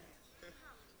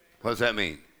 What does that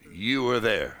mean? You were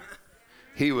there.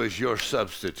 He was your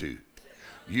substitute.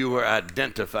 You were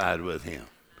identified with him.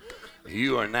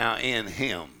 You are now in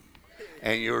him.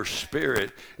 And your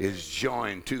spirit is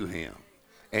joined to him.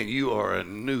 And you are a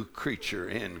new creature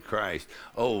in Christ.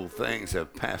 Old things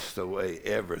have passed away.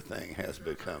 Everything has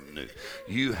become new.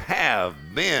 You have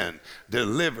been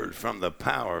delivered from the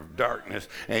power of darkness,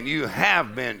 and you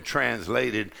have been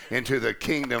translated into the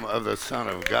kingdom of the Son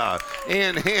of God.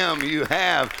 In him you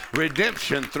have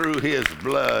redemption through his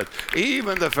blood,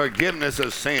 even the forgiveness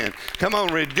of sin. Come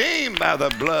on, redeemed by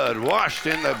the blood, washed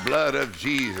in the blood of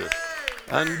Jesus.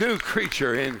 A new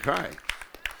creature in Christ.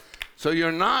 So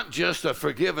you're not just a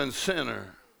forgiven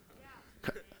sinner.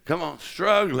 Come on,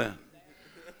 struggling,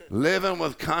 living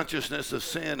with consciousness of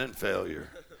sin and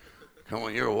failure. Come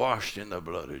on, you're washed in the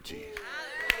blood of Jesus.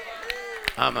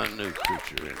 I'm a new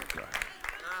creature in Christ.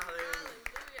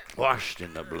 Washed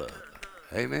in the blood.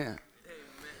 Amen.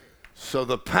 So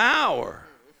the power,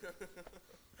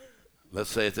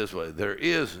 let's say it this way, there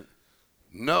is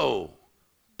no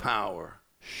power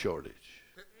shortage.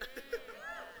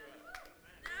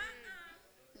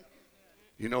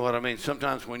 You know what I mean?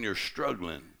 Sometimes when you're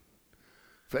struggling,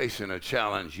 facing a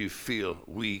challenge, you feel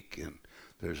weak and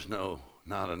there's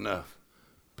not enough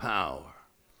power.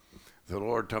 The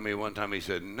Lord told me one time, he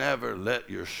said, never let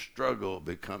your struggle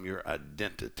become your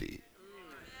identity.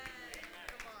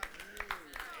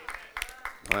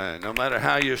 No matter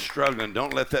how you're struggling,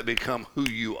 don't let that become who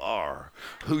you are.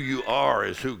 Who you are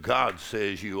is who God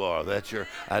says you are. That's your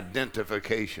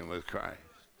identification with Christ.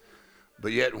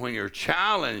 But yet when you're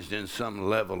challenged in some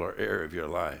level or area of your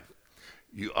life,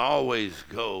 you always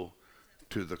go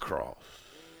to the cross,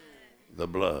 the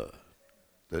blood,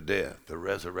 the death, the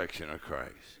resurrection of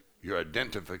Christ, your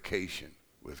identification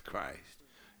with Christ,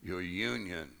 your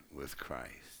union with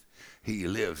Christ. He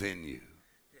lives in you.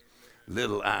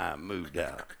 Little I moved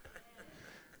out.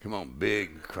 Come on,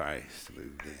 big Christ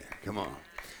moved in. Come on.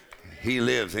 He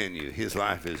lives in you. His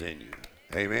life is in you.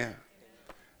 Amen.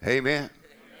 Amen.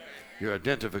 Your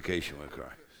identification with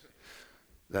Christ.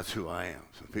 That's who I am.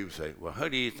 So people say, well, who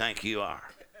do you think you are?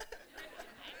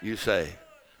 You say,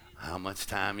 how much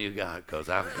time you got? Because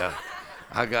I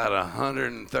got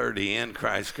 130 in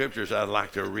Christ scriptures I'd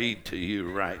like to read to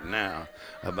you right now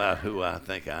about who I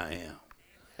think I am.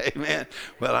 Amen.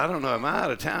 Well, I don't know. Am I out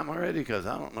of time already? Because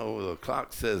I don't know. The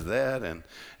clock says that. And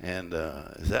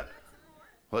is that,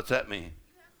 what's that mean?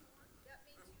 That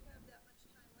means you have that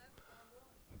much time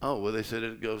left. Oh, well, they said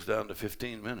it goes down to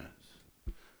 15 minutes.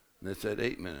 And it said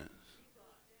 8 minutes.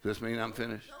 Does this mean I'm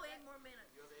finished? Go 8 more minutes.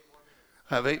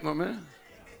 I have 8 more minutes?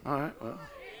 All right. Well,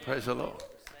 praise the Lord.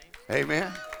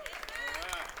 Amen.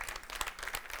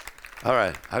 All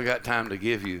right. I've got time to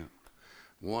give you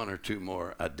one or two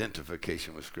more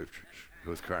identification with scriptures,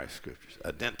 with Christ scriptures.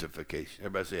 Identification.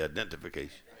 Everybody say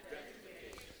identification.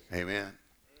 Amen.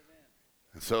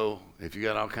 And so if you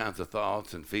got all kinds of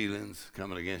thoughts and feelings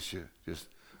coming against you, just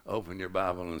open your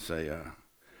Bible and say,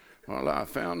 well, I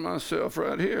found myself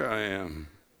right here. I am.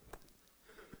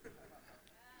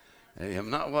 I am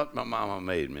not what my mama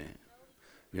made me.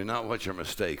 You're not what your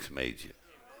mistakes made you.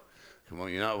 Come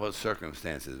on, you're not what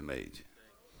circumstances made you.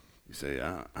 You say,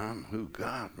 I'm who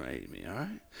God made me, all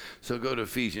right? So go to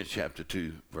Ephesians chapter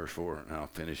 2, verse 4, and I'll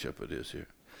finish up with this here.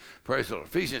 Praise the Lord.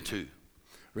 Ephesians 2.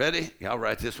 Ready? Y'all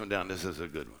write this one down. This is a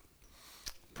good one.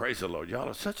 Praise the Lord. Y'all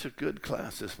are such a good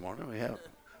class this morning. We have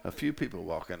a few people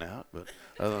walking out, but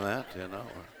other than that, you know,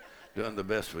 we're doing the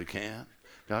best we can.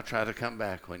 Y'all try to come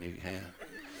back when you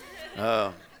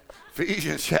can.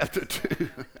 Ephesians chapter 2.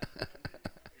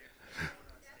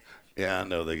 Yeah, I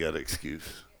know they got an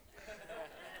excuse.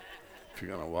 If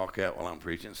you're going to walk out while I'm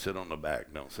preaching, sit on the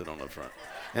back. Don't sit on the front.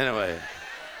 Anyway,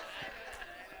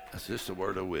 that's just a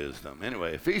word of wisdom.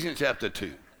 Anyway, Ephesians chapter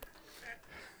 2.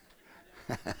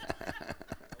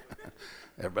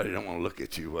 Everybody don't want to look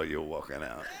at you while you're walking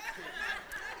out.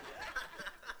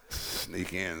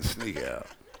 Sneak in, sneak out.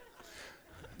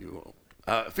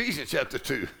 Ephesians chapter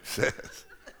 2 says,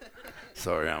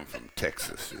 sorry, I'm from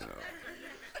Texas, you know.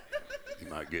 You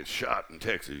might get shot in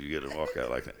Texas. You get to walk out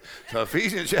like that. So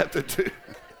Ephesians chapter 2.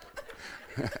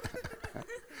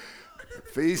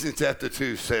 Ephesians chapter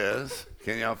 2 says,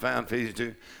 can y'all find Ephesians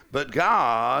 2? But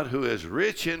God, who is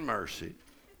rich in mercy.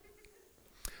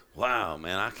 Wow,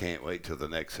 man, I can't wait till the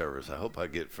next service. I hope I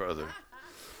get further.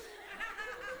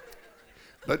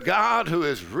 But God, who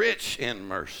is rich in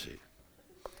mercy.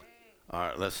 All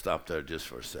right, let's stop there just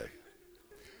for a second.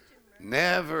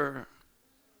 Never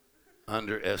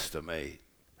underestimate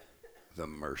the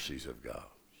mercies of God.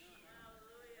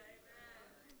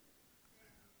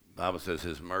 The Bible says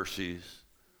his mercies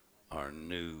are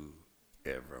new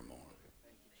every morning.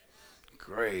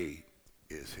 Great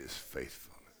is his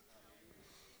faithfulness.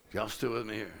 Y'all still with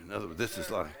me here? In other words,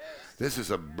 this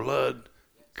is a blood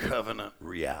covenant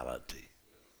reality.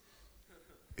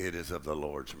 It is of the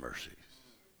Lord's mercies.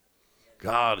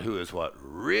 God, who is what?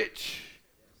 Rich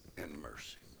in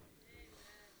mercy.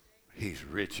 He's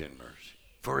rich in mercy.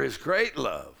 For his great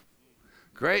love.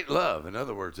 Great love. In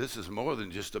other words, this is more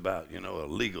than just about, a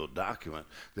legal document.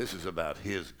 This is about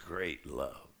his great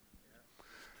love.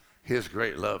 His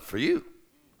great love for you.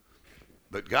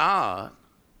 But God,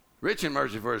 rich in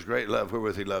mercy for his great love,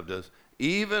 wherewith he loved us,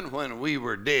 even when we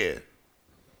were dead.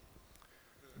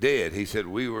 Dead. He said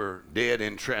we were dead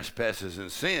in trespasses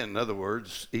and sin. In other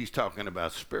words, he's talking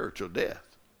about spiritual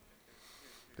death.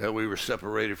 That we were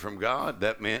separated from God,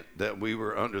 that meant that we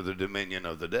were under the dominion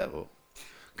of the devil,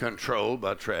 controlled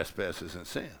by trespasses and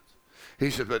sins. He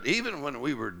said, but even when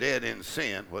we were dead in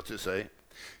sin, what's it say?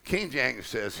 King James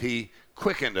says he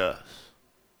quickened us.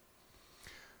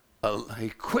 He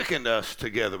quickened us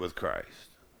together with Christ.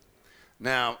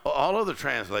 Now, all other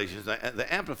translations, the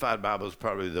Amplified Bible is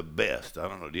probably the best. I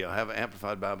don't know, do y'all have an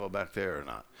Amplified Bible back there or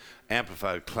not?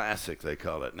 Amplified Classic, they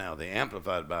call it now. The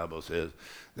Amplified Bible says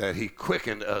that he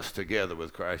quickened us together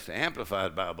with Christ. The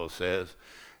Amplified Bible says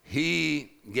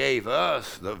he gave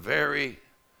us the very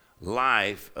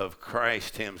life of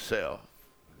Christ himself.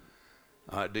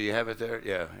 Do you have it there?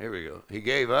 Yeah, here we go. He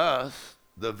gave us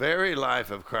the very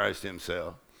life of Christ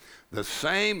himself, the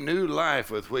same new life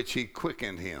with which he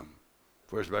quickened him.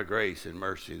 For it's by grace and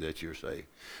mercy that you're saved.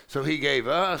 So he gave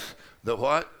us the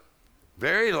what?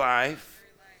 Very life.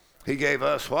 He gave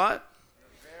us what?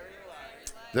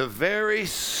 The very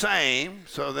same,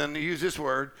 so then use this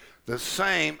word, the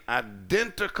same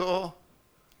identical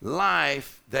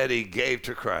life that he gave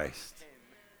to Christ.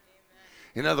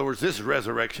 In other words, this is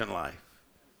resurrection life.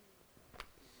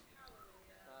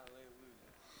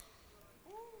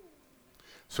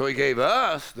 So he gave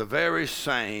us the very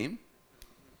same.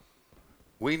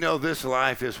 We know this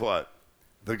life is what?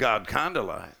 The God kind of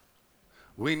life.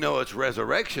 We know it's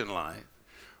resurrection life.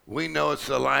 We know it's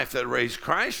the life that raised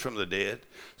Christ from the dead.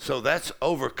 So that's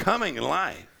overcoming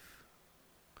life.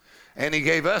 And he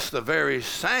gave us the very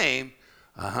same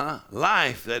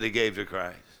life that he gave to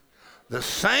Christ. The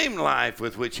same life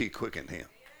with which he quickened him.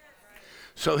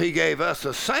 So he gave us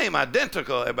the same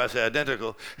identical, everybody say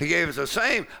identical. He gave us the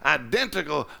same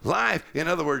identical life. In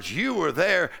other words, you were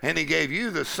there and he gave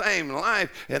you the same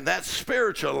life. And that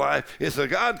spiritual life is the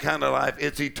God kind of life.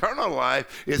 It's eternal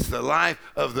life. It's the life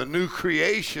of the new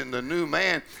creation, the new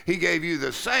man. He gave you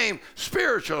the same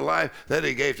spiritual life that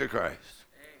he gave to Christ.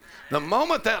 The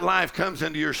moment that life comes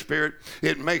into your spirit,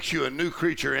 it makes you a new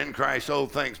creature in Christ.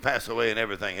 Old things pass away and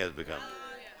everything has become new.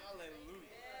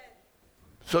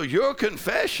 So your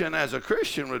confession as a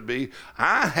Christian would be,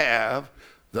 I have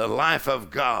the life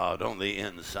of God on the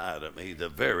inside of me, the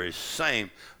very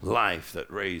same life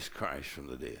that raised Christ from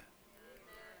the dead.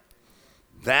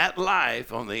 That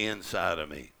life on the inside of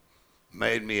me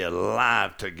made me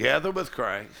alive together with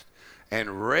Christ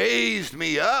and raised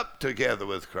me up together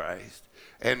with Christ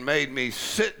and made me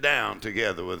sit down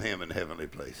together with him in heavenly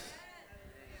places.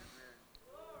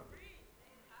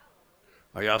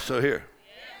 Are y'all still here?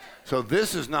 So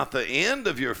this is not the end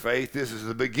of your faith. This is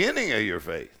the beginning of your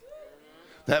faith.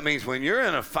 That means when you're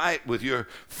in a fight with your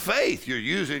faith, you're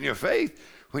using your faith.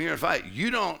 When you're in a fight,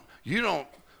 you don't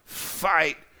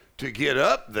fight to get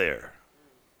up there.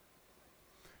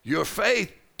 Your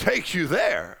faith takes you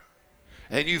there,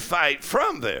 and you fight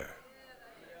from there.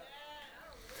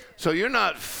 So you're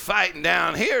not fighting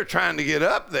down here trying to get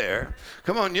up there.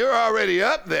 Come on, you're already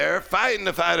up there fighting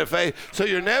the fight of faith. So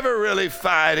you're never really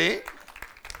fighting.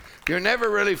 You're never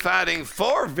really fighting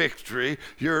for victory.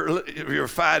 You're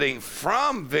fighting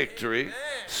from victory,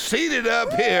 seated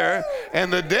up here,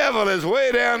 and the devil is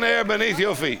way down there beneath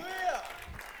your feet.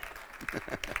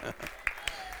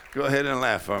 Go ahead and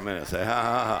laugh for a minute. Say, ha,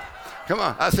 ha, ha. Come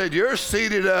on. I said, you're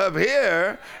seated up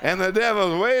here, and the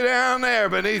devil's way down there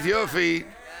beneath your feet.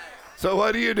 So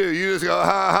what do? You just go,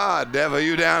 ha, ha, devil,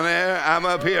 you down there, I'm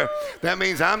up here. That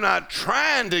means I'm not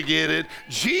trying to get it.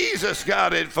 Jesus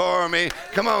got it for me.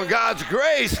 Come on, God's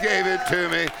grace gave it to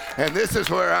me. And this is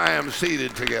where I am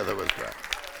seated together with Christ.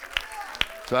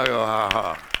 So I go, ha,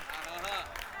 ha.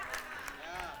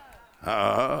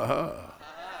 Ha, ha, ha.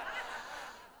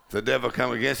 If the devil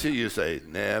come against you, you say,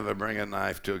 never bring a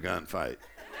knife to a gunfight.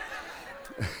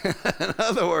 In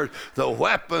other words, the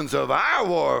weapons of our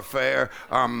warfare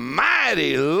are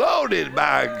mighty, loaded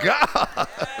by God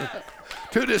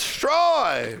to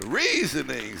destroy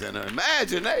reasonings and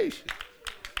imagination.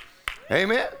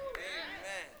 Amen?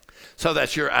 So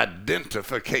that's your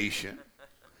identification.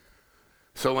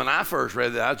 So when I first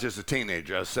read that, I was just a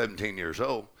teenager. I was 17 years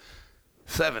old.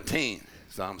 17.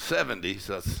 So I'm 70,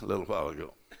 so that's a little while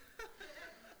ago.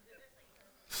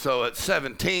 So at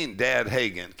 17, Dad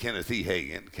Hagin, Kenneth E.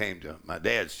 Hagin, came to my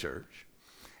dad's church.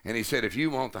 And he said, if you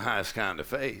want the highest kind of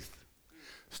faith,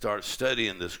 start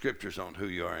studying the scriptures on who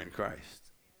you are in Christ.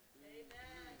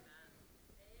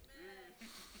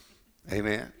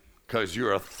 Amen. Because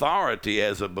your authority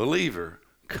as a believer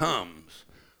comes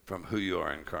from who you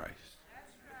are in Christ.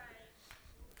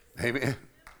 Amen.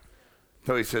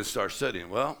 So he said, start studying.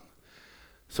 Well,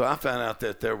 so I found out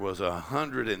that there was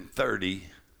 130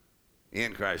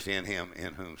 in Christ, in him,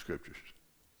 in whom scriptures.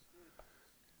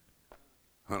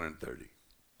 130.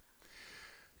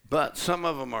 But some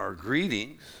of them are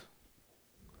greetings.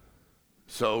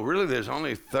 So really there's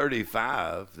only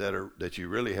 35 that you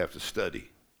really have to study.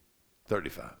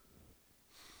 35.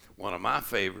 One of my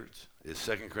favorites is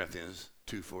 2 Corinthians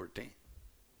 2:14.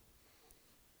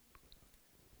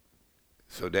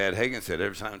 So Dad Hagin said,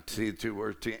 every time you see the two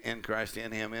words, in Christ,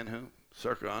 in him, in whom,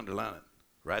 circle, underline it.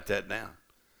 Write that down.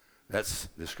 That's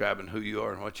describing who you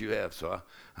are and what you have. So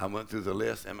I went through the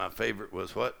list, and my favorite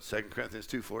was what? 2 Corinthians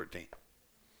 2:14.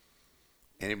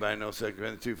 Anybody know 2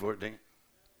 Corinthians 2:14?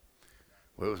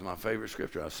 Well, it was my favorite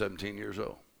scripture. I was 17 years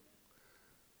old.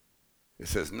 It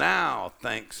says, now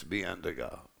thanks be unto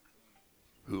God,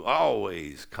 who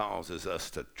always causes us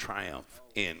to triumph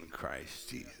in Christ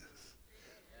Jesus.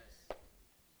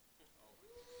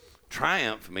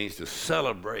 Triumph means to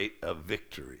celebrate a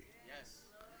victory.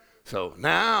 So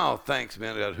now, thanks be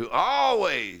to God, who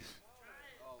always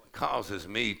causes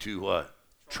me to what?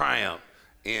 Triumph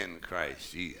in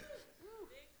Christ Jesus.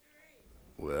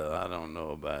 Well, I don't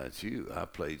know about you. I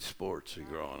played sports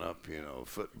growing up,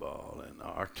 football, and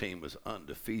our team was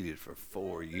undefeated for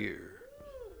 4 years.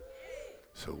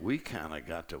 So we kind of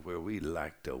got to where we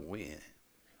like to win.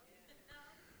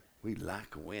 We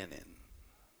like winning.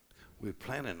 We're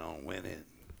planning on winning.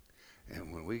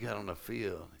 And when we got on the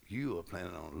field, you are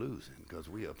planning on losing because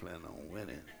we are planning on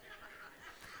winning.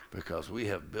 Because we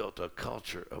have built a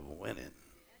culture of winning.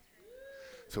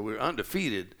 So we're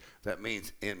undefeated. That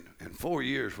means in 4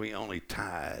 years, we only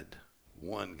tied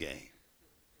one game.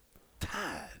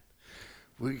 Tied.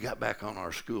 We got back on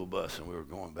our school bus and we were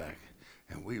going back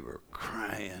and we were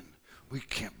crying. We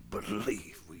can't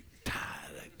believe we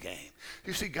tied a game.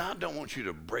 You see, God don't want you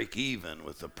to break even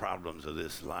with the problems of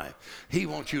this life. He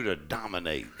wants you to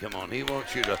dominate. Come on, He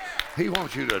wants you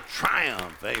to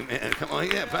triumph. Amen. Come on,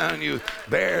 He ain't finding you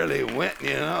barely went.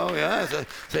 Yeah.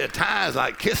 A tie is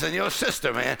like kissing your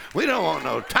sister, man. We don't want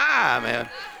no tie, man.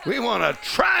 We want a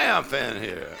triumph in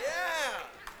here.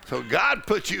 So God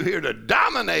put you here to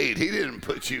dominate. He didn't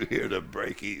put you here to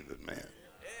break even, man.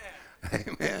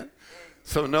 Amen.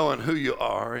 So knowing who you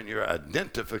are and your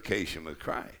identification with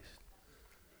Christ.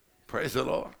 Praise the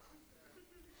Lord.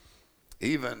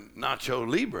 Even Nacho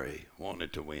Libre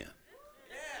wanted to win.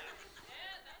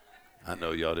 I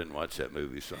know y'all didn't watch that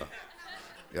movie, so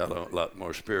y'all are a lot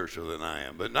more spiritual than I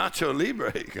am. But Nacho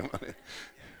Libre, come on.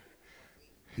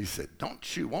 He said,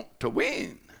 don't you want to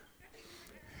win?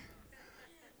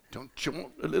 Don't you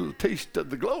want a little taste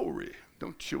of the glory?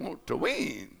 Don't you want to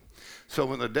win? So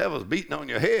when the devil's beating on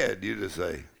your head, you just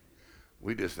say,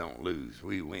 we just don't lose.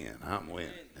 We win. I'm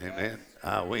winning. Amen.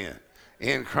 I win.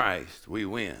 In Christ, we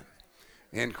win.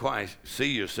 In Christ,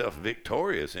 see yourself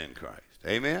victorious in Christ.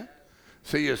 Amen.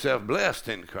 See yourself blessed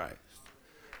in Christ.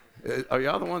 Are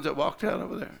y'all the ones that walked out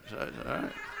over there? All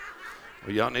right.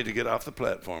 Well, y'all need to get off the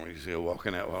platform. You see,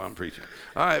 walking out while I'm preaching.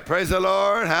 All right. Praise the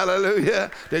Lord. Hallelujah.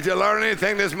 Did you learn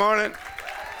anything this morning?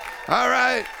 All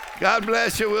right. God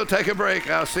bless you. We'll take a break.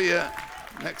 I'll see you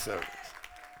next service.